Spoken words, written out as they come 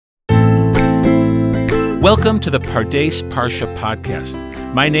Welcome to the Pardes Parsha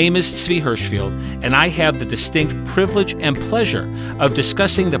podcast. My name is Tzvi Hirschfield, and I have the distinct privilege and pleasure of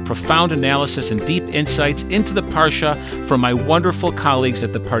discussing the profound analysis and deep insights into the Parsha from my wonderful colleagues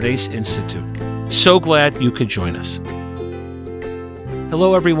at the Pardes Institute. So glad you could join us.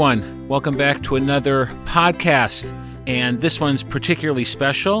 Hello, everyone. Welcome back to another podcast. And this one's particularly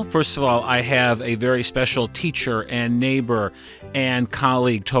special. First of all, I have a very special teacher and neighbor and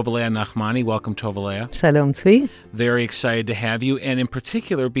colleague, Tovalea Nachmani. Welcome, Tovalea. Shalom, Tzvi. Very excited to have you, and in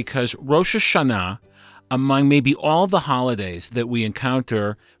particular because Rosh Hashana, among maybe all the holidays that we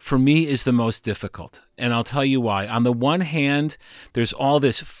encounter, for me is the most difficult. And I'll tell you why. On the one hand, there's all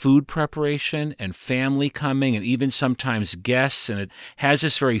this food preparation and family coming and even sometimes guests, and it has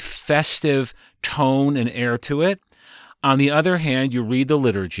this very festive tone and air to it. On the other hand, you read the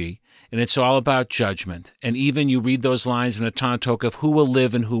liturgy, and it's all about judgment. And even you read those lines in a Tanakh of who will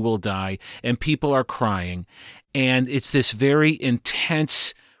live and who will die, and people are crying. And it's this very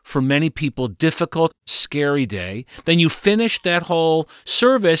intense, for many people, difficult, scary day. Then you finish that whole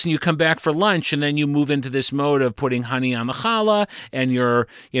service and you come back for lunch, and then you move into this mode of putting honey on the challah, and you're,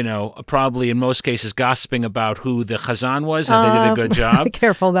 probably in most cases gossiping about who the chazan was, and they did a good job.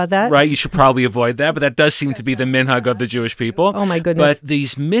 Careful about that. Right, you should probably avoid that, but that does seem to be the minhag of the Jewish people. Oh my goodness. But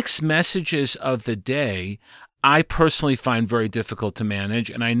these mixed messages of the day, I personally find very difficult to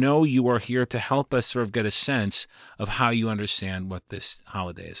manage, and I know you are here to help us sort of get a sense of how you understand what this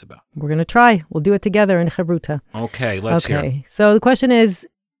holiday is about. We're going to try. We'll do it together in Chavruta. Okay, let's hear. Okay, so the question is,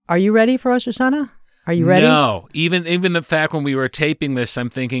 are you ready for Rosh Hashana? Are you ready? No. Even the fact when we were taping this, I'm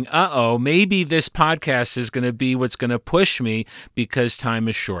thinking, maybe this podcast is going to be what's going to push me because time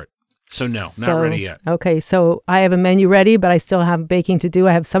is short. So no, not ready yet. Okay, so I have a menu ready, but I still have baking to do.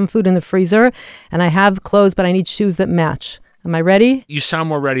 I have some food in the freezer, and I have clothes, but I need shoes that match. Am I ready? You sound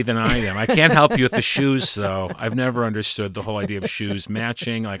more ready than I am. I can't help you with the shoes, though. I've never understood the whole idea of shoes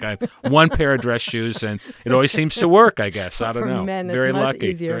matching. Like, I have one pair of dress shoes, and it always seems to work, I guess. I don't know. For men, it's very much lucky.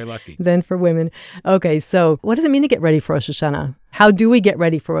 easier Very lucky. than for women. Okay, so what does it mean to get ready for Rosh Hashanah? How do we get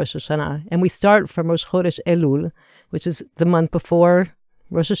ready for Rosh Hashanah? And we start from Rosh Chodesh Elul, which is the month before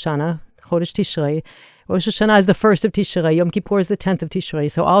Rosh Hashanah, Chodesh Tishrei. Rosh Hashanah is the 1st of Tishrei. Yom Kippur is the 10th of Tishrei.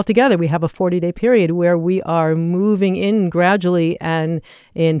 So altogether, we have a 40-day period where we are moving in gradually and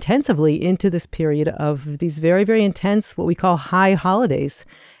intensively into this period of these very, very intense, what we call high holidays.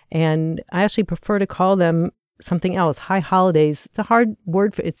 And I actually prefer to call them something else. High holidays. It's a hard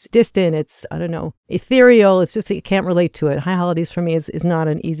word for it's distant. It's, ethereal. It's just that you can't relate to it. High holidays for me is not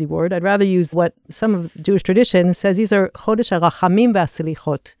an easy word. I'd rather use what some of Jewish tradition says. These are Chodesh HaRachamim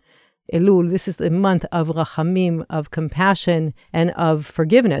VaSelichot. Elul, this is the month of rachamim, of compassion, and of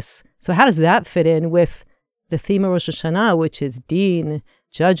forgiveness. So how does that fit in with the theme of Rosh Hashanah, which is din,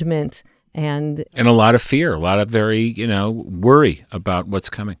 judgment, and a lot of fear, a lot of very, worry about what's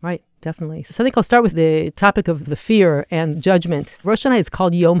coming. Right, definitely. So I think I'll start with the topic of the fear and judgment. Rosh Hashanah is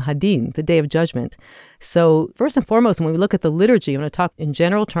called Yom Hadin, the Day of Judgment. So first and foremost, when we look at the liturgy, I'm going to talk in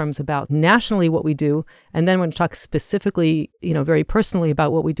general terms about nationally what we do, and then I'm going to talk specifically, very personally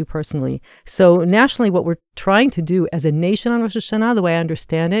about what we do personally. So nationally, what we're trying to do as a nation on Rosh Hashanah, the way I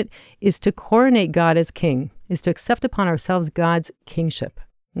understand it, is to coronate God as king, is to accept upon ourselves God's kingship.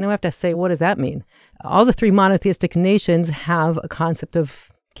 Now we have to say, what does that mean? All the three monotheistic nations have a concept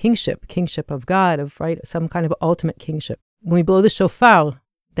of kingship of God, of some kind of ultimate kingship. When we blow the shofar,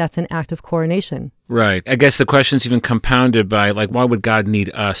 that's an act of coronation. Right. I guess the question's even compounded by, why would God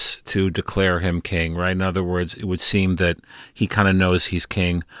need us to declare him king, right? In other words, it would seem that he kind of knows he's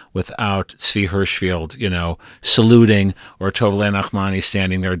king without Tzvi Hirschfield, saluting, or Tovalea Nachmani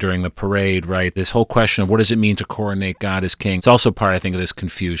standing there during the parade, right? This whole question of what does it mean to coronate God as king? It's also part, I think, of this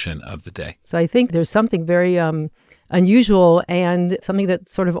confusion of the day. So I think there's something very unusual and something that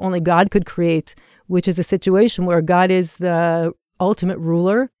sort of only God could create, which is a situation where God is the ultimate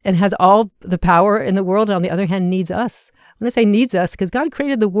ruler and has all the power in the world, and on the other hand needs us. When I say needs us, because God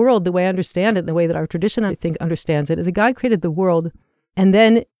created the world the way I understand it, the way that our tradition, I think, understands it, is that God created the world and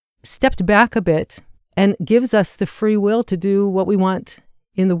then stepped back a bit and gives us the free will to do what we want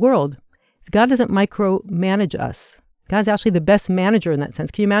in the world. God doesn't micromanage us. God's actually the best manager in that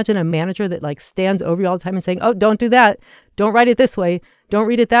sense. Can you imagine a manager that stands over you all the time and saying, oh, don't do that. Don't write it this way. Don't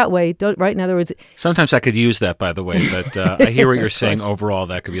read it that way. Don't write. In other words, sometimes I could use that, by the way, but I hear what you're saying. Overall,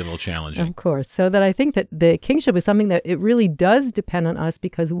 that could be a little challenging. Of course. So that I think that the kingship is something that it really does depend on us,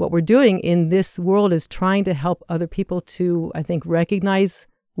 because what we're doing in this world is trying to help other people to, I think, recognize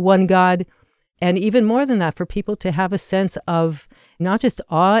one God. And even more than that, for people to have a sense of not just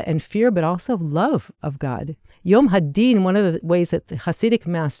awe and fear, but also love of God. Yom Hadin, one of the ways that the Hasidic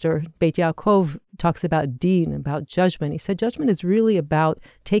master, Beit Yaakov, talks about din, about judgment. He said judgment is really about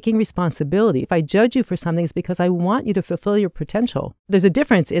taking responsibility. If I judge you for something, it's because I want you to fulfill your potential. There's a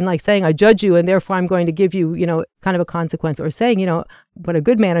difference in like saying I judge you and therefore I'm going to give you, kind of a consequence, or saying, what a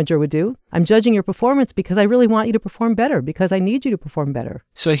good manager would do. I'm judging your performance because I really want you to perform better, because I need you to perform better.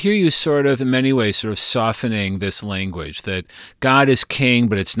 So I hear you sort of, in many ways, sort of softening this language that God is king,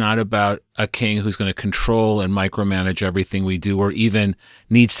 but it's not about a king who's going to control and micromanage everything we do, or even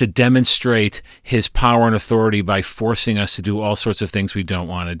needs to demonstrate his power and authority by forcing us to do all sorts of things we don't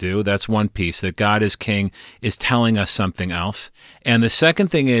want to do. That's one piece, that God is king is telling us something else. And the second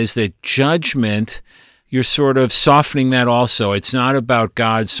thing is that judgment, you're sort of softening that also. It's not about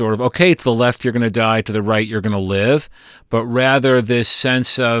God sort of, okay, to the left you're going to die, to the right you're going to live, but rather this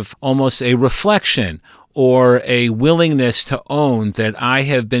sense of almost a reflection or a willingness to own that I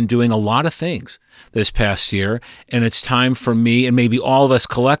have been doing a lot of things this past year, and it's time for me and maybe all of us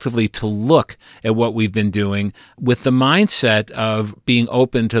collectively to look at what we've been doing with the mindset of being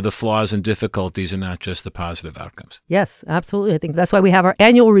open to the flaws and difficulties and not just the positive outcomes. Yes, absolutely. I think that's why we have our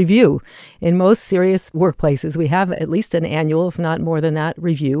annual review. In most serious workplaces, we have at least an annual, if not more than that,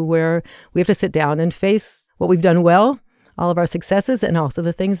 review where we have to sit down and face what we've done well, all of our successes, and also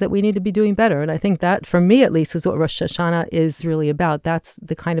the things that we need to be doing better. And I think that, for me at least, is what Rosh Hashanah is really about. That's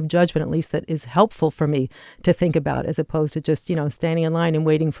the kind of judgment, at least, that is helpful for me to think about, as opposed to just, standing in line and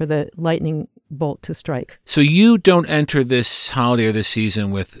waiting for the lightning bolt to strike. So you don't enter this holiday or this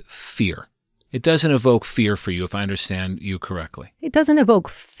season with fear. It doesn't evoke fear for you, if I understand you correctly. It doesn't evoke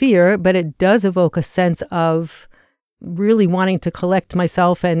fear, but it does evoke a sense of really wanting to collect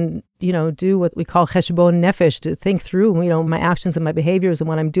myself and, do what we call cheshbon nefesh, to think through, my actions and my behaviors and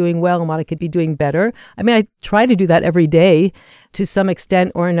what I'm doing well and what I could be doing better. I mean, I try to do that every day to some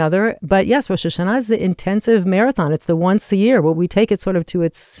extent or another. But yes, Rosh Hashanah is the intensive marathon. It's the once a year where we take it sort of to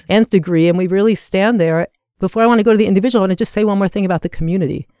its nth degree and we really stand there. Before I want to go to the individual, I want to just say one more thing about the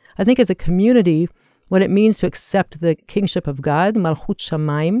community. I think as a community, what it means to accept the kingship of God, Malchut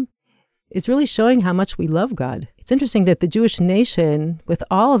Shamayim, is really showing how much we love God. It's interesting that the Jewish nation, with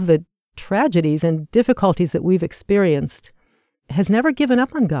all of the tragedies and difficulties that we've experienced, has never given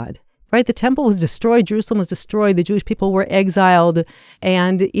up on God, right? The temple was destroyed, Jerusalem was destroyed, the Jewish people were exiled,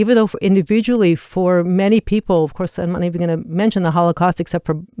 and even though individually for many people, of course, I'm not even going to mention the Holocaust except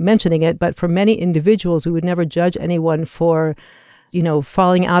for mentioning it, but for many individuals, we would never judge anyone for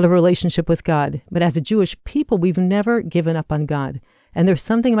falling out of a relationship with God. But as a Jewish people, we've never given up on God. And there's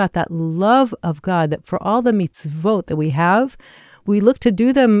something about that love of God that for all the mitzvot that we have, we look to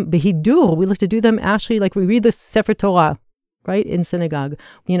do them behidur. We look to do them actually like we read the Sefer Torah, right, in synagogue.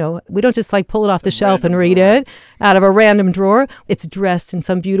 We don't just pull it off the shelf and read it out of a random drawer. It's dressed in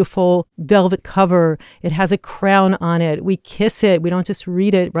some beautiful velvet cover. It has a crown on it. We kiss it. We don't just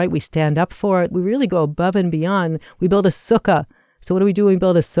read it, right? We stand up for it. We really go above and beyond. We build a sukkah. So what do we do when we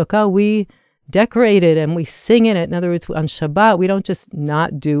build a sukkah? We decorate it and we sing in it. In other words, on Shabbat, we don't just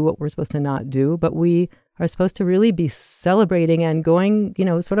not do what we're supposed to not do, but we are supposed to really be celebrating and going,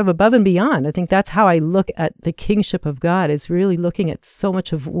 sort of above and beyond. I think that's how I look at the kingship of God, is really looking at so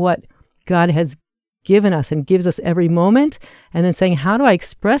much of what God has given us and gives us every moment, and then saying, how do I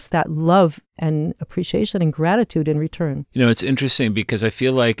express that love and appreciation and gratitude in return? It's interesting because I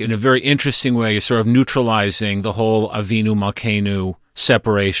feel like in a very interesting way, you're sort of neutralizing the whole Avinu Malkeinu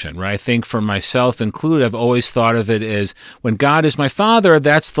separation, right? I think for myself included, I've always thought of it as when God is my father,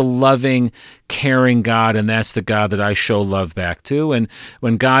 that's the loving, caring God, and that's the God that I show love back to. And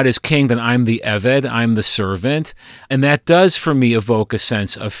when God is king, then I'm the Eved, I'm the servant. And that does for me evoke a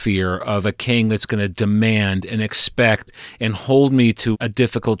sense of fear of a king that's going to demand and expect and hold me to a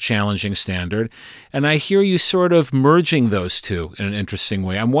difficult, challenging standard. And I hear you sort of merging those two in an interesting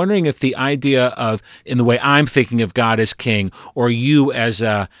way. I'm wondering if the idea of, in the way I'm thinking of God as king, or you as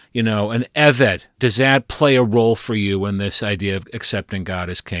an Eved, does that play a role for you in this idea of accepting God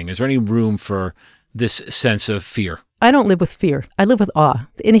as king? Is there any room for this sense of fear? I don't live with fear. I live with awe.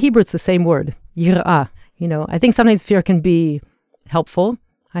 In Hebrew, it's the same word, yirah. I think sometimes fear can be helpful.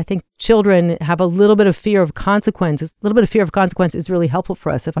 I think children have a little bit of fear of consequences. A little bit of fear of consequence is really helpful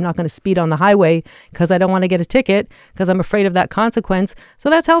for us. If I'm not going to speed on the highway because I don't want to get a ticket because I'm afraid of that consequence. So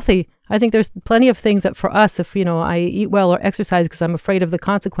that's healthy. I think there's plenty of things that for us, if, I eat well or exercise because I'm afraid of the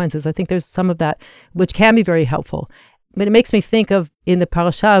consequences, I think there's some of that which can be very helpful. But it makes me think of, in the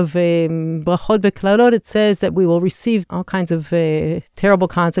parasha of Brachot V'Klalot, it says that we will receive all kinds of terrible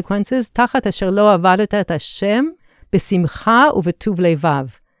consequences. Tachat asher lo avadet et Hashem b'simcha u'v'tuv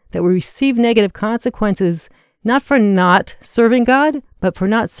levav. That we receive negative consequences, not for not serving God, but for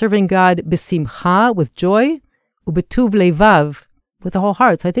not serving God b'simcha, with joy, u'b'tuv levav, with the whole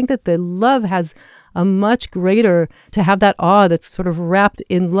heart. So I think that the love has a much greater, to have that awe that's sort of wrapped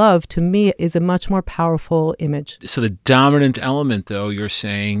in love, to me, is a much more powerful image. So the dominant element, though, you're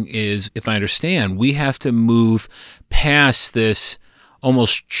saying is, if I understand, we have to move past this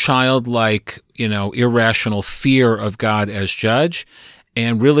almost childlike, irrational fear of God as judge,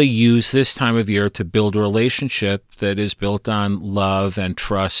 and really use this time of year to build a relationship that is built on love and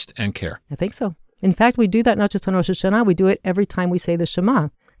trust and care. I think so. In fact, we do that not just on Rosh Hashanah, we do it every time we say the Shema.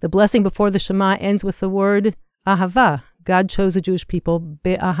 The blessing before the Shema ends with the word ahava. God chose the Jewish people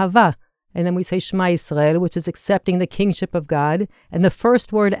be'ahava. And then we say Shema Yisrael, which is accepting the kingship of God. And the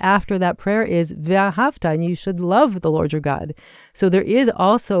first word after that prayer is ve'ahavta, and you should love the Lord your God. So there is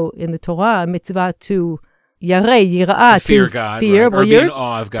also in the Torah a mitzvah to yirah, to fear God, fear. Right? Or be in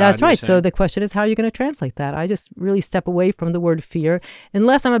awe of God. That's right. So the question is, how are you going to translate that? I just really step away from the word fear,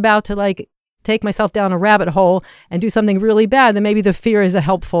 unless I'm about to take myself down a rabbit hole and do something really bad, then maybe the fear is a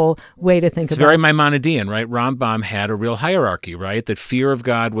helpful way to think about it. It's very Maimonidean, right? Rambam had a real hierarchy, right? That fear of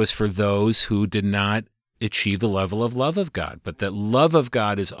God was for those who did not achieve the level of love of God, but that love of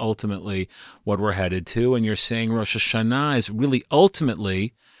God is ultimately what we're headed to. And you're saying Rosh Hashanah is really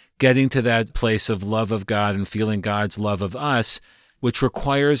ultimately getting to that place of love of God and feeling God's love of us, which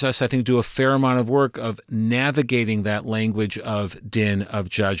requires us, I think, do a fair amount of work of navigating that language of din, of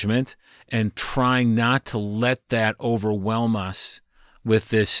judgment, and trying not to let that overwhelm us with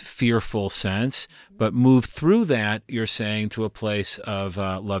this fearful sense, but move through that, you're saying, to a place of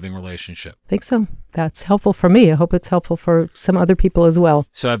loving relationship. I think so. That's helpful for me. I hope it's helpful for some other people as well.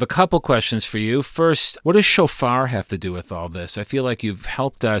 So I have a couple questions for you. First, what does shofar have to do with all this? I feel like you've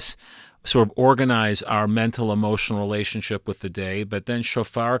helped us sort of organize our mental, emotional relationship with the day, but then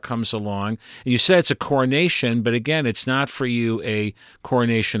shofar comes along. You said it's a coronation, but again, it's not for you a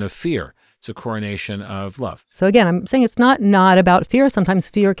coronation of fear. It's a coronation of love. So again, I'm saying it's not about fear. Sometimes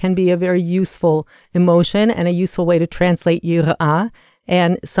fear can be a very useful emotion and a useful way to translate yirah,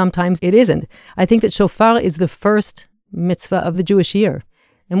 and sometimes it isn't. I think that shofar is the first mitzvah of the Jewish year.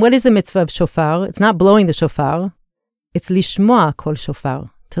 And what is the mitzvah of shofar? It's not blowing the shofar. It's lishmoa kol shofar,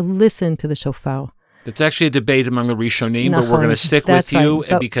 to listen to the shofar. It's actually a debate among the Rishonim, but we're going to stick with you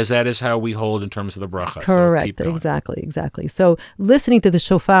because that is how we hold in terms of the bracha. Correct, so exactly. So listening to the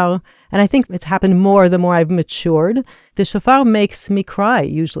shofar, and I think it's happened more the more I've matured, the shofar makes me cry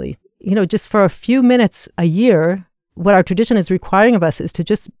usually. Just for a few minutes a year, what our tradition is requiring of us is to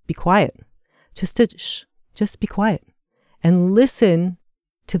just be quiet. Just be quiet. And listen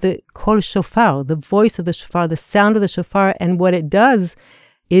to the kol shofar, the voice of the shofar, the sound of the shofar, and what it does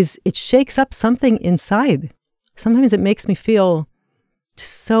is it shakes up something inside. Sometimes it makes me feel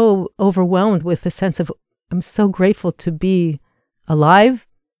so overwhelmed with the sense of, I'm so grateful to be alive,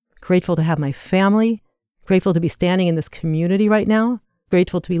 grateful to have my family, grateful to be standing in this community right now,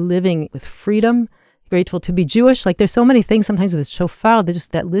 grateful to be living with freedom, grateful to be Jewish. There's so many things sometimes with the shofar,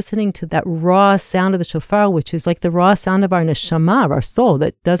 just that listening to that raw sound of the shofar, which is like the raw sound of our neshama, of our soul,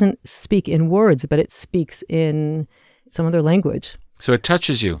 that doesn't speak in words, but it speaks in some other language. So it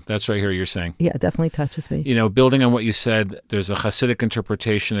touches you. That's right here you're saying. Yeah, it definitely touches me. Building on what you said, there's a Hasidic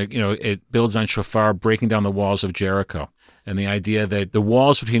interpretation. It builds on shofar breaking down the walls of Jericho, and the idea that the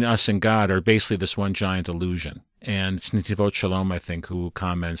walls between us and God are basically this one giant illusion. And it's Nitivot Shalom, I think, who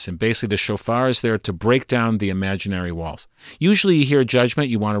comments. And basically the shofar is there to break down the imaginary walls. Usually you hear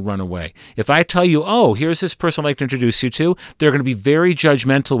judgment, you want to run away. If I tell you, oh, here's this person I'd like to introduce you to, they're going to be very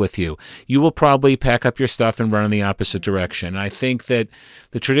judgmental with you. You will probably pack up your stuff and run in the opposite direction. And I think that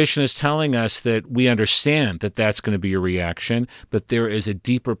the tradition is telling us that we understand that that's going to be your reaction, but there is a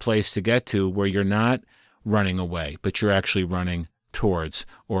deeper place to get to where you're not running away, but you're actually running towards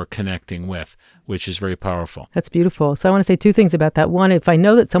or connecting with, which is very powerful. That's beautiful. So I want to say two things about that. One, if I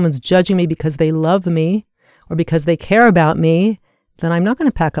know that someone's judging me because they love me or because they care about me, then I'm not going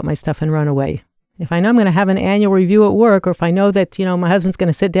to pack up my stuff and run away. If I know I'm going to have an annual review at work, or if I know that, my husband's going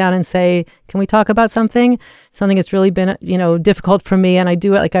to sit down and say, can we talk about something that's really been, difficult for me, and I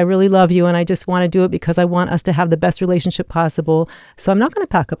do it like I really love you and I just want to do it because I want us to have the best relationship possible. So I'm not going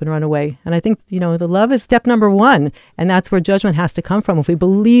to pack up and run away. And I think, the love is step number one, and that's where judgment has to come from. If we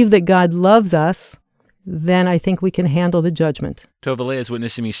believe that God loves us, then I think we can handle the judgment. Tova is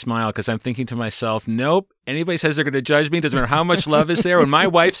witnessing me smile because I'm thinking to myself, nope, anybody says they're going to judge me, doesn't matter how much love is there. When my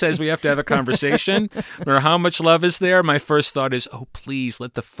wife says we have to have a conversation, no matter how much love is there, my first thought is, oh, please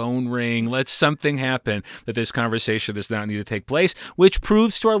let the phone ring, let something happen, that this conversation does not need to take place, which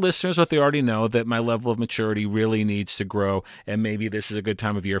proves to our listeners what they already know, that my level of maturity really needs to grow, and maybe this is a good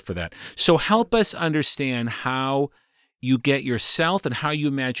time of year for that. So help us understand how you get yourself and how you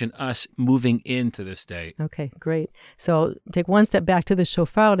imagine us moving into this day. Okay, great. So take one step back to the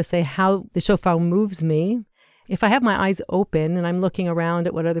shofar to say how the shofar moves me. If I have my eyes open and I'm looking around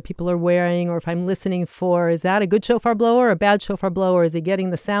at what other people are wearing, or if I'm listening for, is that a good shofar blower or a bad shofar blower? Is he getting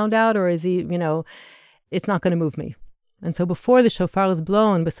the sound out, or is he, it's not going to move me. And so before the shofar is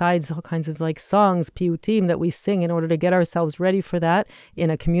blown, besides all kinds of like songs, piyutim, that we sing in order to get ourselves ready for that in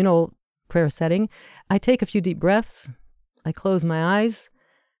a communal prayer setting, I take a few deep breaths, I close my eyes,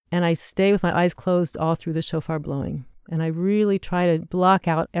 and I stay with my eyes closed all through the shofar blowing. And I really try to block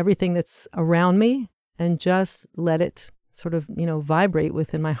out everything that's around me and just let it sort of, vibrate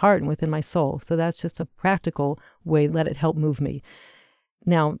within my heart and within my soul. So that's just a practical way, let it help move me.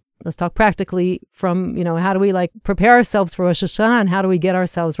 Now, let's talk practically from, how do we prepare ourselves for Rosh Hashanah, and how do we get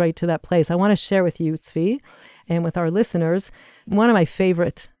ourselves right to that place? I want to share with you, Tzvi, and with our listeners, one of my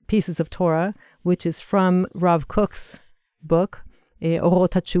favorite pieces of Torah, which is from Rav Kook's book, Orot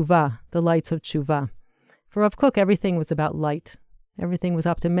HaTshuva, The Lights of Tshuva. For Rav Kook, everything was about light. Everything was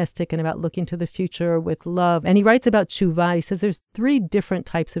optimistic and about looking to the future with love. And he writes about tshuva. He says there's 3 different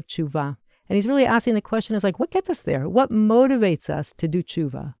types of tshuva. And he's really asking the question is what gets us there? What motivates us to do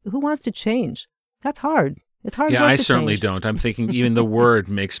tshuva? Who wants to change? That's hard. It's hard work I to certainly change. don't. I'm thinking even the word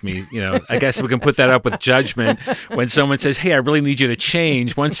makes me, I guess we can put that up with judgment. When someone says, hey, I really need you to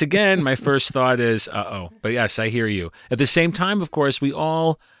change. Once again, my first thought is, uh-oh. But yes, I hear you. At the same time, of course, we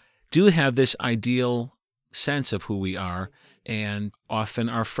all do have this ideal sense of who we are, and often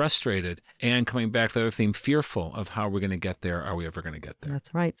are frustrated, and coming back to the other theme, fearful of how we're going to get there. Are we ever going to get there?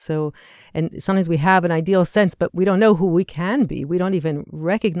 That's right. So, and sometimes we have an ideal sense, but we don't know who we can be. We don't even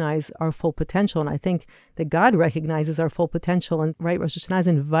recognize our full potential. And I think that God recognizes our full potential. And right, Rosh Hashanah is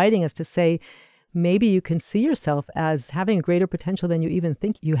inviting us to say, maybe you can see yourself as having a greater potential than you even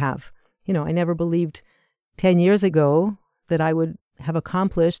think you have. I never believed 10 years ago that I would have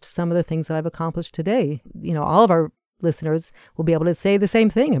accomplished some of the things that I've accomplished today. All of our listeners will be able to say the same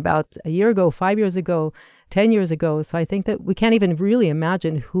thing about a year ago, 5 years ago, 10 years ago. So I think that we can't even really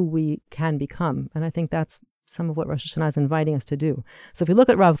imagine who we can become. And I think that's some of what Rosh Hashanah is inviting us to do. So if you look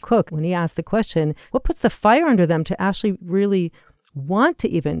at Rav Kook, when he asked the question, what puts the fire under them to actually really want to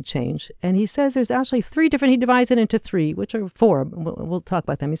even change? And he says there's actually 3 different, he divides it into 3, which are 4. We'll talk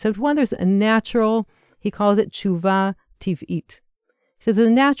about them. He said, one, there's a natural, he calls it tshuva tiv'it. He says, there's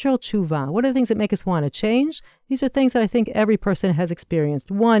a natural tshuva. What are the things that make us want to change? These are things that I think every person has experienced.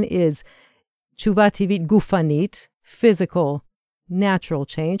 One is tshuva tivit gufanit, physical, natural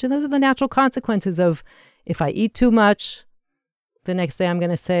change. And those are the natural consequences of if I eat too much, the next day I'm going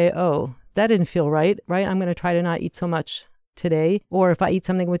to say, oh, that didn't feel right? I'm going to try to not eat so much today. Or if I eat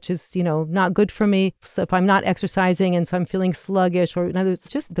something which is, not good for me, so if I'm not exercising and so I'm feeling sluggish, or in other words,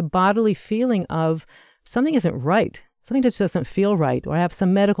 just the bodily feeling of something isn't right. Something just doesn't feel right, or I have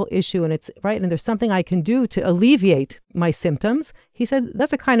some medical issue and it's right, and there's something I can do to alleviate my symptoms. He said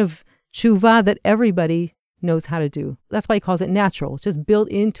that's a kind of tshuva that everybody knows how to do. That's why he calls it natural. It's just built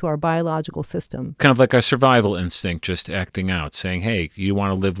into our biological system. Kind of like our survival instinct just acting out, saying, hey, you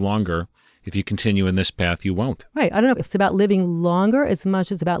want to live longer. If you continue in this path, you won't. Right. I don't know if it's about living longer as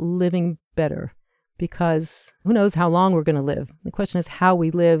much as about living better, because who knows how long we're going to live. The question is how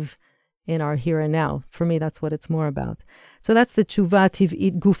we live in our here and now. For me, that's what it's more about. So that's the tshuva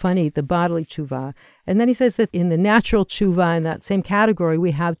tiv'it gufanit, the bodily tshuva. And then he says that in the natural tshuva, in that same category,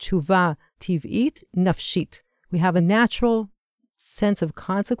 we have tshuva tiv'it nafshit. We have a natural sense of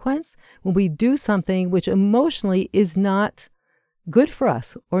consequence when we do something which emotionally is not good for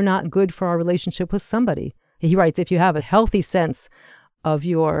us or not good for our relationship with somebody. He writes, if you have a healthy sense of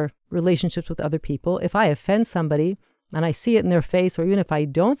your relationships with other people, if I offend somebody, and I see it in their face, or even if I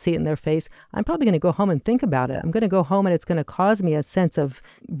don't see it in their face, I'm probably going to go home and think about it. I'm going to go home and it's going to cause me a sense of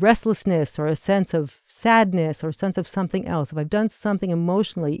restlessness or a sense of sadness or a sense of something else. If I've done something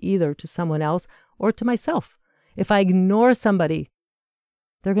emotionally, either to someone else or to myself. If I ignore somebody,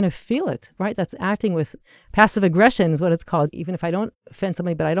 they're going to feel it, right? That's acting with passive aggression is what it's called. Even if I don't offend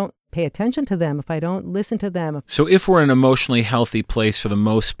somebody, but I don't pay attention to them, if I don't listen to them. So if we're in an emotionally healthy place for the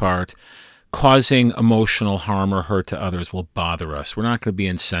most part, causing emotional harm or hurt to others will bother us. We're not going to be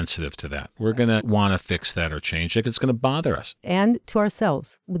insensitive to that. We're going to want to fix that or change it. It's going to bother us. And to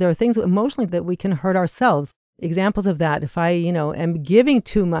ourselves. There are things emotionally that we can hurt ourselves. Examples of that, if I, am giving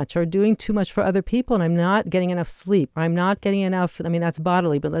too much or doing too much for other people and I'm not getting enough sleep, or I'm not getting enough, that's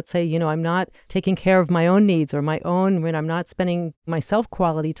bodily, but let's say, I'm not taking care of my own needs or when I'm not spending myself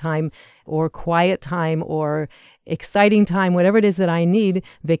quality time or quiet time or exciting time, whatever it is that I need,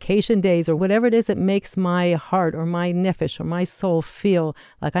 vacation days or whatever it is that makes my heart or my nefesh or my soul feel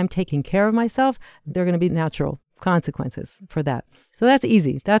like I'm taking care of myself, they're going to be natural consequences for that. So that's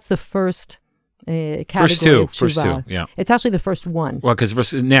easy. That's the first category First two, of tshuva. yeah. It's actually the first one. Well,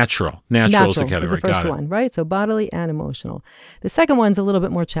 because natural is the category. Is the first one, right? So bodily and emotional. The second one's a little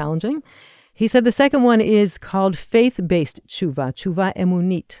bit more challenging. He said the second one is called faith-based tshuva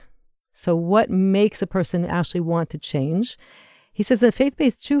emunit. So what makes a person actually want to change? He says that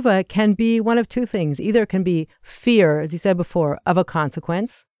faith-based tshuva can be one of two things. Either it can be fear, as he said before, of a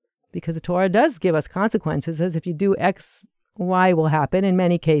consequence, because the Torah does give us consequences. It says if you do X, Y will happen in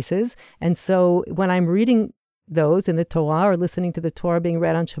many cases. And so when I'm reading those in the Torah or listening to the Torah being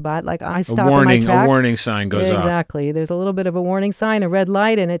read on Shabbat, like I stop in my tracks. A warning sign goes off. Exactly. There's a little bit of a warning sign, a red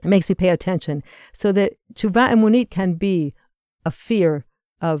light, and it makes me pay attention. So that tshuva emunit can be a fear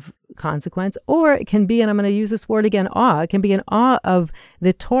of consequence, or it can be, and I'm going to use this word again, awe. It can be an awe of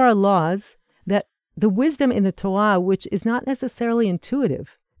the Torah laws, that the wisdom in the Torah, which is not necessarily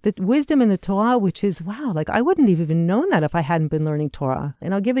intuitive. The wisdom in the Torah, which is, wow, like I wouldn't have even known that if I hadn't been learning Torah.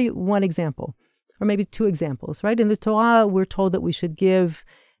 And I'll give you one example, or maybe two examples, right? In the Torah, we're told that we should give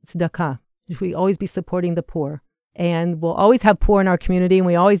tzedakah. We always be supporting the poor. And we'll always have poor in our community, and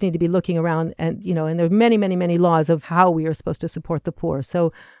we always need to be looking around and, and there are many, many, many laws of how we are supposed to support the poor.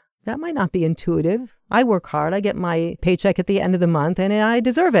 So that might not be intuitive. I work hard. I get my paycheck at the end of the month, and I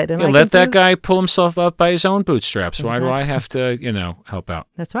deserve it. And let that guy pull himself up by his own bootstraps. Exactly. Why do I have to, help out?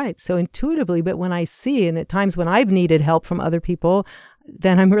 That's right. So intuitively, but when I see, and at times when I've needed help from other people,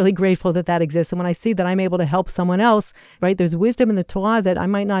 then I'm really grateful that exists. And when I see that I'm able to help someone else, right, there's wisdom in the Torah that I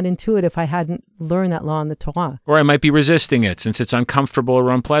might not intuit if I hadn't learned that law in the Torah. Or I might be resisting it. Since it's uncomfortable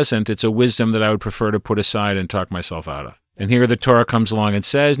or unpleasant, it's a wisdom that I would prefer to put aside and talk myself out of. And here the Torah comes along and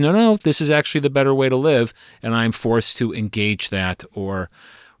says, no, this is actually the better way to live, and I'm forced to engage that or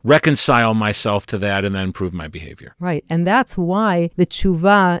reconcile myself to that and then improve my behavior. Right, and that's why the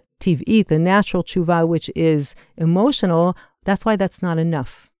tshuva tiv'it, the natural tshuva, which is emotional, that's why that's not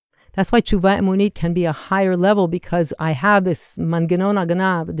enough. That's why tshuva emunit can be a higher level, because I have this manganon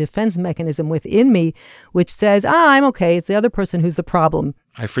agana, defense mechanism within me, which says, I'm okay, it's the other person who's the problem.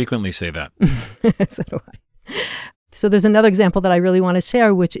 I frequently say that. So do I. So there's another example that I really want to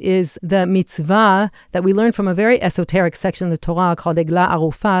share, which is the mitzvah that we learn from a very esoteric section of the Torah called Egla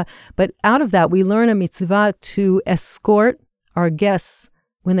Arufa. But out of that, we learn a mitzvah to escort our guests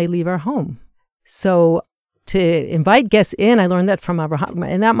when they leave our home. So to invite guests in, I learned that from Abraham,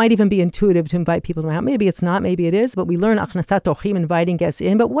 and that might even be intuitive to invite people to my house. Maybe it's not, maybe it is, but we learn achnasat orchim, inviting guests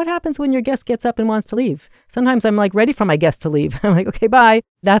in. But what happens when your guest gets up and wants to leave? Sometimes I'm like ready for my guest to leave. I'm like, okay, bye.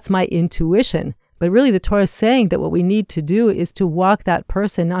 That's my intuition. But really, the Torah is saying that what we need to do is to walk that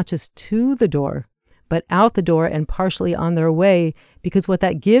person not just to the door, but out the door and partially on their way, because what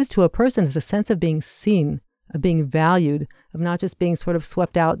that gives to a person is a sense of being seen, of being valued, of not just being sort of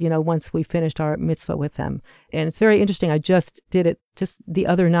swept out, once we finished our mitzvah with them. And it's very interesting. I just did it just the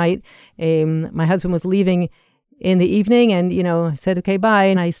other night. My husband was leaving in the evening, and, I said, okay, bye.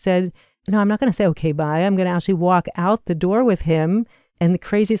 And I said, no, I'm not going to say, okay, bye. I'm going to actually walk out the door with him. And the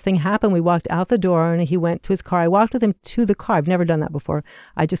craziest thing happened. We walked out the door and he went to his car. I walked with him to the car. I've never done that before.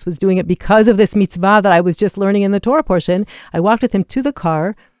 I just was doing it because of this mitzvah that I was just learning in the Torah portion. I walked with him to the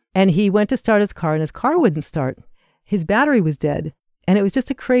car, and he went to start his car, and his car wouldn't start. His battery was dead. And it was just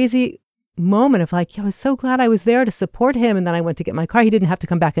a crazy moment of like, I was so glad I was there to support him. And then I went to get my car. He didn't have to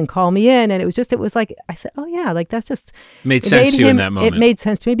come back and call me in. And it was like, I said, oh yeah, like that's just made sense to you in that moment. It made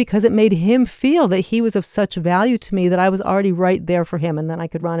sense to me because it made him feel that he was of such value to me that I was already right there for him. And then I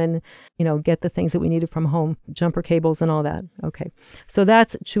could run and, get the things that we needed from home, jumper cables and all that. Okay. So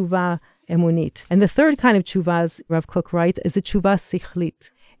that's tshuva emunit. And the third kind of tshuva, Rav Kook writes, is a tshuva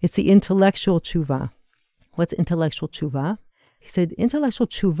sichlit. It's the intellectual tshuva. What's intellectual tshuva? He said, intellectual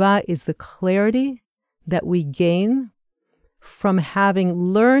tshuva is the clarity that we gain from having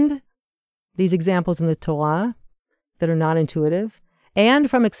learned these examples in the Torah that are not intuitive, and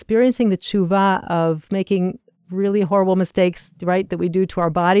from experiencing the tshuva of making really horrible mistakes, right, that we do to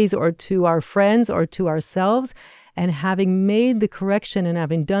our bodies or to our friends or to ourselves, and having made the correction and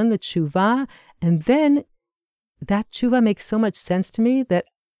having done the tshuva, and then that tshuva makes so much sense to me that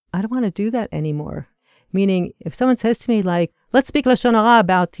I don't want to do that anymore. Meaning, if someone says to me, like, let's speak Lashon Hara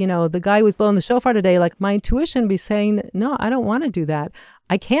about, the guy who was blowing the shofar today, like my intuition would be saying, no, I don't want to do that.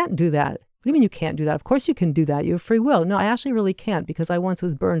 I can't do that. What do you mean you can't do that? Of course you can do that. You have free will. No, I actually really can't, because I once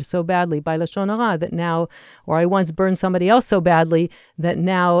was burned so badly by Lashon Hara that now, or I once burned somebody else so badly that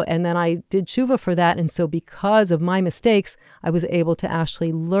now, and then I did tshuva for that. And so because of my mistakes, I was able to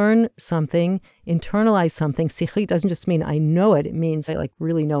actually learn something, internalize something. Sichlit doesn't just mean I know it. It means I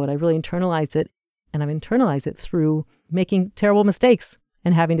really know it. I really internalize it. And I've internalized it through making terrible mistakes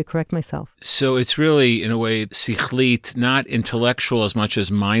and having to correct myself. So it's really, in a way, sichlit, not intellectual as much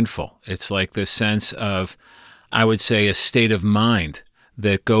as mindful. It's like this sense of, I would say, a state of mind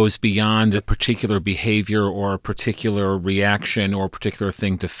that goes beyond a particular behavior or a particular reaction or a particular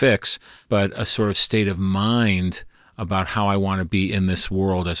thing to fix, but a sort of state of mind about how I want to be in this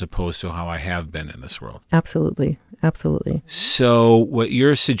world as opposed to how I have been in this world. Absolutely. Absolutely. So what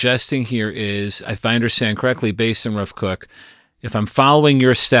you're suggesting here is, if I understand correctly, based on Rav Kook, if I'm following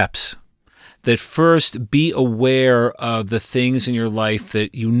your steps, that first be aware of the things in your life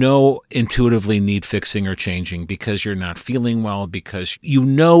that you know intuitively need fixing or changing because you're not feeling well, because you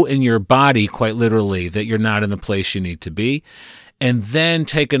know in your body, quite literally, that you're not in the place you need to be. And then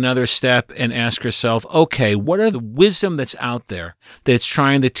take another step and ask yourself, okay, what are the wisdom that's out there that's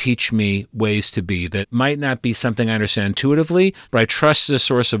trying to teach me ways to be that might not be something I understand intuitively, but I trust as a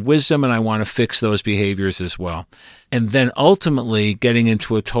source of wisdom and I want to fix those behaviors as well. And then ultimately getting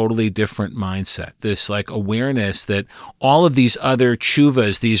into a totally different mindset, this like awareness that all of these other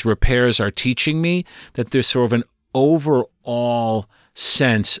tshuvas, these repairs are teaching me that there's sort of an overall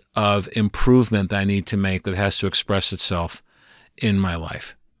sense of improvement that I need to make that has to express itself in my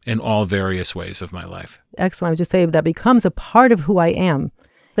life, in all various ways of my life. Excellent. I would just say that becomes a part of who I am.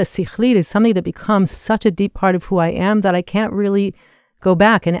 The sichlit is something that becomes such a deep part of who I am that I can't really go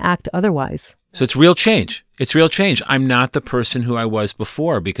back and act otherwise. So it's real change. It's real change. I'm not the person who I was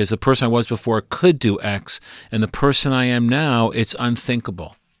before because the person I was before could do X, and the person I am now, it's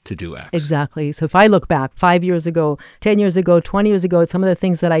unthinkable to do X. Exactly. So if I look back 5 years ago, 10 years ago, 20 years ago, at some of the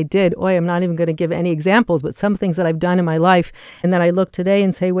things that I did, I'm not even going to give any examples, but some things that I've done in my life, and then I look today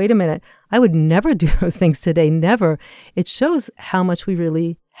and say, wait a minute, I would never do those things today, never. It shows how much we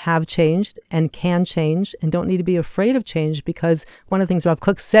really have changed and can change and don't need to be afraid of change, because one of the things Rav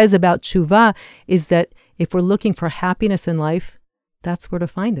Kook says about tshuva is that if we're looking for happiness in life, that's where to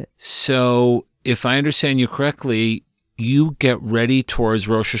find it. So if I understand you correctly, you get ready towards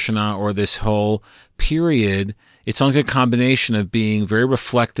Rosh Hashanah or this whole period. It's like a combination of being very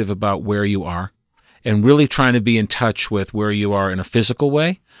reflective about where you are and really trying to be in touch with where you are in a physical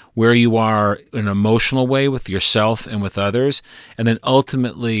way, where you are in an emotional way with yourself and with others, and then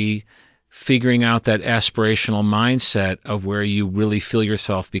ultimately figuring out that aspirational mindset of where you really feel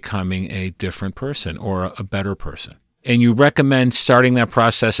yourself becoming a different person or a better person. And you recommend starting that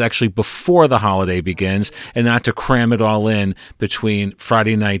process actually before the holiday begins and not to cram it all in between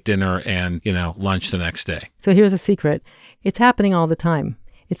Friday night dinner and, lunch the next day. So here's a secret. It's happening all the time.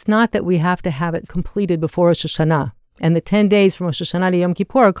 It's not that we have to have it completed before Rosh Hashanah. And the 10 days from Rosh Hashanah to Yom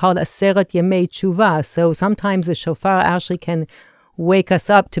Kippur are called Aseret Yemei Tshuva. So sometimes the shofar actually can wake us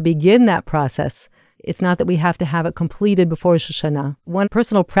up to begin that process. It's not that we have to have it completed before Rosh Hashanah. One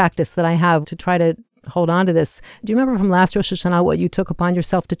personal practice that I have to try to hold on to this. Do you remember from last Rosh Hashanah what you took upon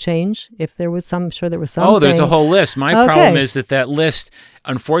yourself to change? If there was I'm sure there was something. Oh, there's a whole list. My problem is that list,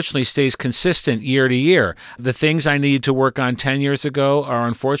 unfortunately, stays consistent year to year. The things I needed to work on 10 years ago are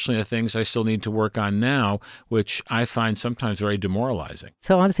unfortunately the things I still need to work on now, which I find sometimes very demoralizing.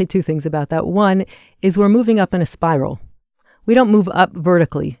 So I want to say two things about that. One is we're moving up in a spiral. We don't move up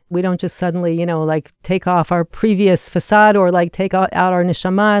vertically. We don't just suddenly, take off our previous facade or take out our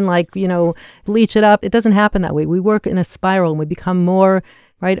neshama and bleach it up. It doesn't happen that way. We work in a spiral and we become more,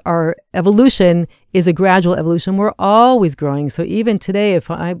 right? Our evolution is a gradual evolution. We're always growing. So even today, if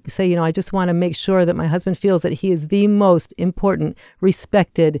I say, I just want to make sure that my husband feels that he is the most important,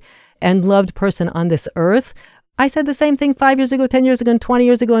 respected, and loved person on this earth, I said the same thing 5 years ago, 10 years ago, and 20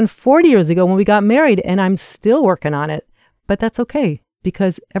 years ago, and 40 years ago when we got married, and I'm still working on it. But that's okay,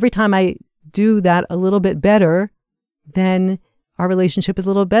 because every time I do that a little bit better, then our relationship is a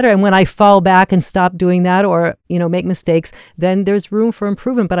little better. And when I fall back and stop doing that or, make mistakes, then there's room for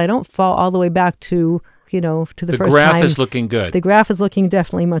improvement. But I don't fall all the way back to the first time. The graph is looking good. The graph is looking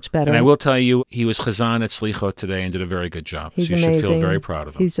definitely much better. And I will tell you, he was chazan at Slichot today and did a very good job. He's so you amazing. should feel very proud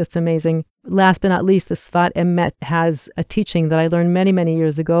of him. He's just amazing. Last but not least, the Sfat Emet has a teaching that I learned many, many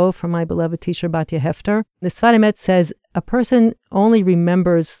years ago from my beloved teacher, Batya Hefter. The Sfat Emet says a person only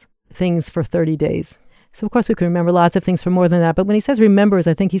remembers things for 30 days. So, of course, we can remember lots of things for more than that. But when he says remembers,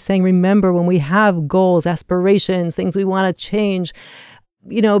 I think he's saying remember when we have goals, aspirations, things we want to change,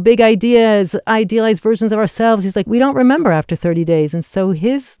 big ideas, idealized versions of ourselves. He's like, we don't remember after 30 days. And so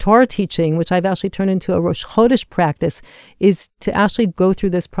his Torah teaching, which I've actually turned into a Rosh Chodesh practice, is to actually go through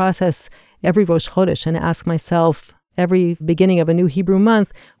this process every Rosh Chodesh and ask myself every beginning of a new Hebrew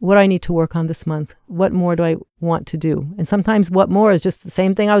month, what do I need to work on this month? What more do I want to do? And sometimes what more is just the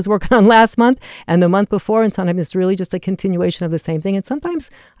same thing I was working on last month and the month before. And sometimes it's really just a continuation of the same thing. And sometimes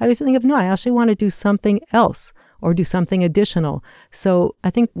I have a feeling of, no, I actually want to do something else. or do something additional. So I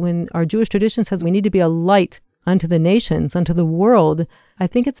think when our Jewish tradition says we need to be a light unto the nations, unto the world, I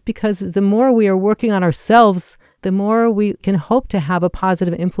think it's because the more we are working on ourselves, the more we can hope to have a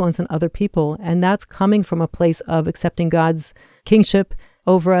positive influence on other people. And that's coming from a place of accepting God's kingship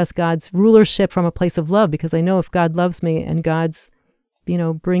over us, God's rulership from a place of love. Because I know if God loves me and God's,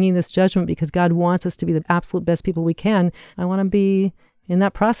 bringing this judgment because God wants us to be the absolute best people we can, I want to be in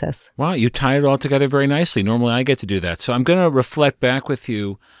that process. Wow, you tied it all together very nicely. Normally I get to do that. So I'm going to reflect back with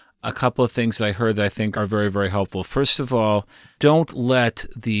you a couple of things that I heard that I think are very, very helpful. First of all, don't let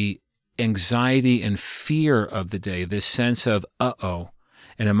the anxiety and fear of the day, this sense of, uh-oh,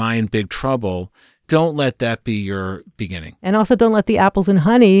 and am I in big trouble, don't let that be your beginning. And also don't let the apples and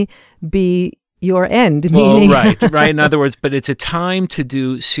honey be your end. Well, meaning right. In other words, but it's a time to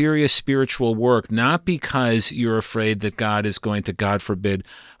do serious spiritual work, not because you're afraid that God is going to, God forbid,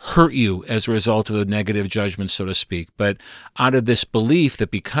 hurt you as a result of the negative judgment, so to speak, but out of this belief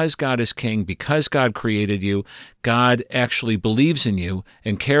that because God is king, because God created you, God actually believes in you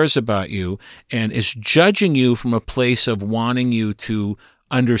and cares about you and is judging you from a place of wanting you to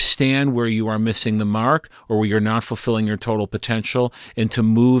understand where you are missing the mark or where you're not fulfilling your total potential and to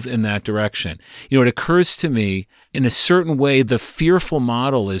move in that direction. It occurs to me, in a certain way, the fearful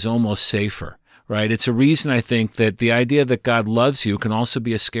model is almost safer, right? It's a reason I think that the idea that God loves you can also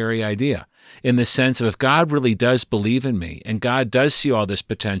be a scary idea, in the sense of if God really does believe in me and God does see all this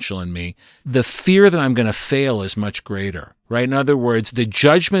potential in me, the fear that I'm going to fail is much greater, right? In other words, the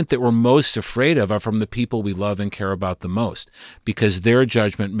judgment that we're most afraid of are from the people we love and care about the most, because their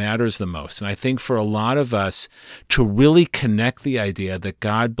judgment matters the most. And I think for a lot of us to really connect the idea that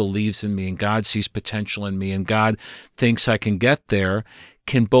God believes in me and God sees potential in me and God thinks I can get there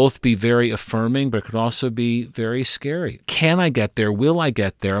can both be very affirming, but it could also be very scary. Can I get there? Will I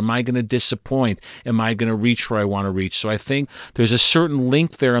get there? Am I going to disappoint? Am I going to reach where I want to reach? So I think there's a certain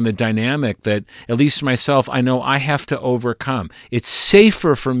link there on the dynamic that, at least for myself, I know I have to overcome. It's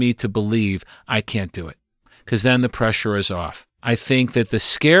safer for me to believe I can't do it, because then the pressure is off. I think that the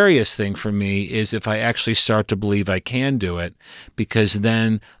scariest thing for me is if I actually start to believe I can do it, because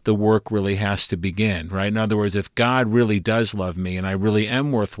then the work really has to begin, right? In other words, if God really does love me and I really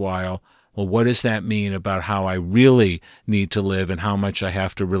am worthwhile, well, what does that mean about how I really need to live and how much I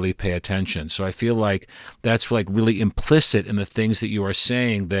have to really pay attention? So I feel like that's really implicit in the things that you are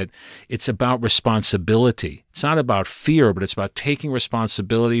saying, that it's about responsibility. It's not about fear, but it's about taking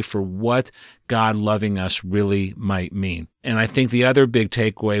responsibility for what God loving us really might mean. And I think the other big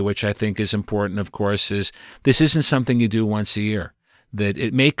takeaway, which I think is important, of course, is this isn't something you do once a year. That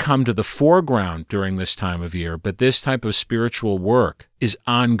it may come to the foreground during this time of year, but this type of spiritual work is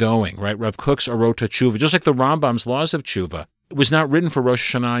ongoing, right? Rav Kook's Orot HaTshuva, just like the Rambam's Laws of Tshuva, it was not written for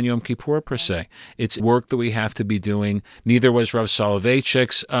Rosh Hashanah and Yom Kippur per se. It's work that we have to be doing. Neither was Rav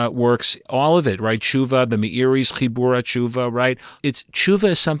Soloveitchik's works, all of it, right? Tshuva, the Meiri's Chibur Tshuva, right?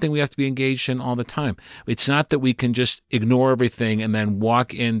 Tshuva is something we have to be engaged in all the time. It's not that we can just ignore everything and then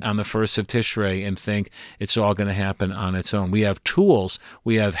walk in on the 1st of Tishrei and think it's all going to happen on its own. We have tools,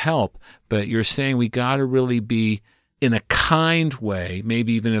 we have help, but you're saying we got to really be, in a kind way,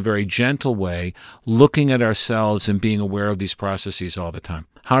 maybe even a very gentle way, looking at ourselves and being aware of these processes all the time.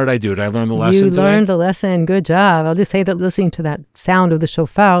 How did I do? Did I learn the lesson today? You learned the lesson. Good job. I'll just say that listening to that sound of the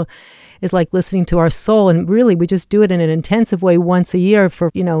shofar is like listening to our soul. And really, we just do it in an intensive way once a year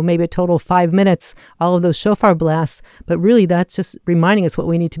for, maybe a total of 5 minutes, all of those shofar blasts. But really, that's just reminding us what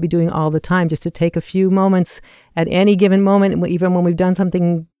we need to be doing all the time, just to take a few moments at any given moment, even when we've done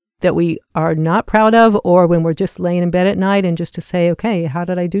something that we are not proud of, or when we're just laying in bed at night, and just to say, okay, how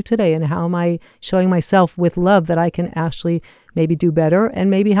did I do today? And how am I showing myself with love that I can actually maybe do better?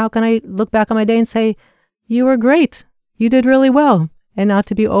 And maybe how can I look back on my day and say, you were great. You did really well. And not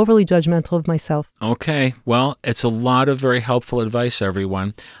to be overly judgmental of myself. Okay. Well, it's a lot of very helpful advice,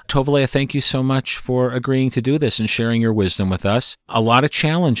 everyone. Tovaleah, thank you so much for agreeing to do this and sharing your wisdom with us. A lot of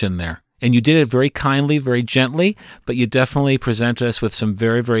challenge in there. And you did it very kindly, very gently, but you definitely presented us with some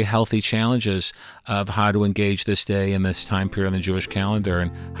very, very healthy challenges of how to engage this day and this time period in the Jewish calendar,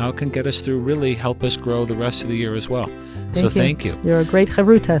 and how it can get us through, really help us grow the rest of the year as well. Thank you. You're a great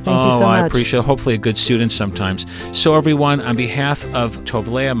chavruta. Thank you so much. I appreciate it. Hopefully a good student sometimes. So everyone, on behalf of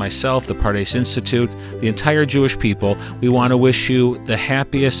Tovaleah, myself, the Pardes Institute, the entire Jewish people, we want to wish you the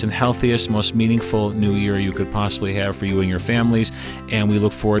happiest and healthiest, most meaningful new year you could possibly have for you and your families, and we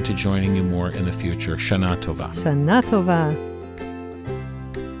look forward to joining you more in the future. Shana Tova. Shana Tova.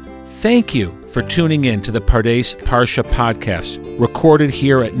 Thank you for tuning in to the Pardes Parsha podcast, recorded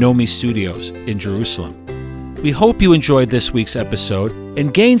here at Nomi Studios in Jerusalem. We hope you enjoyed this week's episode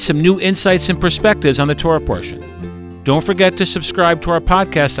and gained some new insights and perspectives on the Torah portion. Don't forget to subscribe to our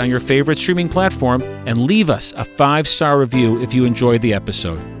podcast on your favorite streaming platform and leave us a 5-star review if you enjoyed the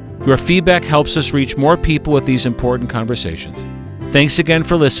episode. Your feedback helps us reach more people with these important conversations. Thanks again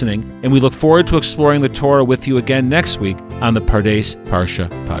for listening, and we look forward to exploring the Torah with you again next week on the Pardes Parsha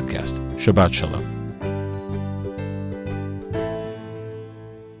podcast. Shabbat Shalom.